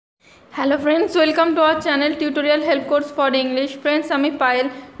Hello friends welcome to our channel tutorial help course for English. Friends আমি পায়েল।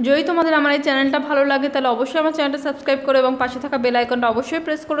 যদি তোমাদের আমার এই চ্যানেলটা ভালো লাগে তাহলে অবশ্যই আমার চ্যানেলটা সাবস্ক্রাইব করো এবং পাশে থাকা বেল আইকনটা অবশ্যই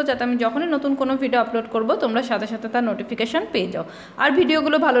প্রেস করো যাতে আমি যখনই নতুন কোনো ভিডিও আপলোড করব তোমরা সাথে সাথে তার নোটিফিকেশন পেয়ে যাও। আর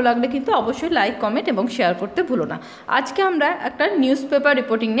ভিডিওগুলো ভালো লাগলে কিন্তু অবশ্যই লাইক কমেন্ট এবং শেয়ার করতে ভুলো না। আজকে আমরা একটা নিউজ পেপার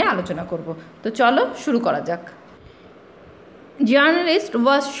রিপোর্টিং নিয়ে আলোচনা করব। তো চলো শুরু করা যাক। Journalist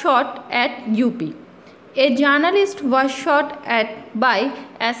was shot at UP. A journalist was shot at by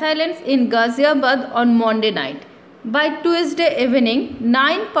assailants in Ghaziabad on Monday night. By Tuesday evening,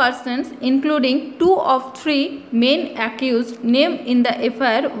 9 persons, including 2 of 3 main accused named in the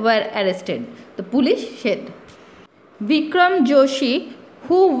FIR, were arrested, the police said. Vikram Joshi,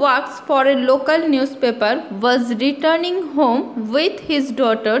 who works for a local newspaper, was returning home with his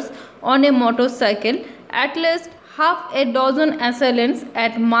daughters on a motorcycle. At least half a dozen assailants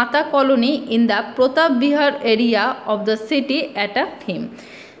at Mata Colony in the Pratap Vihar area of the city attacked him.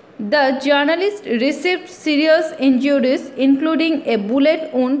 The journalist received serious injuries, including a bullet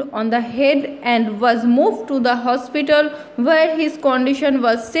wound on the head, and was moved to the hospital where his condition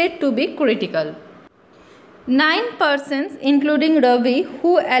was said to be critical. 9 persons, including Ravi,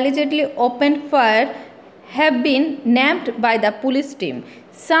 who allegedly opened fire, have been named by the police team.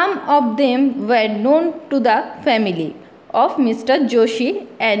 Some of them were known to the family of Mr. Joshi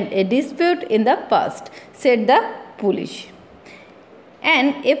and a dispute in the past, said the police. An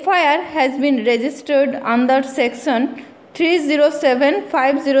FIR has been registered under section 307,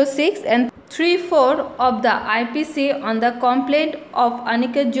 506 and 34 of the IPC on the complaint of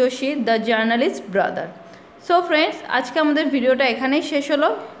Aniket Joshi, the journalist brother. So friends, আজকে আমাদের ভিডিওটা এখানেই শেষ হলো।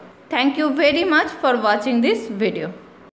 Thank you very much for watching this video.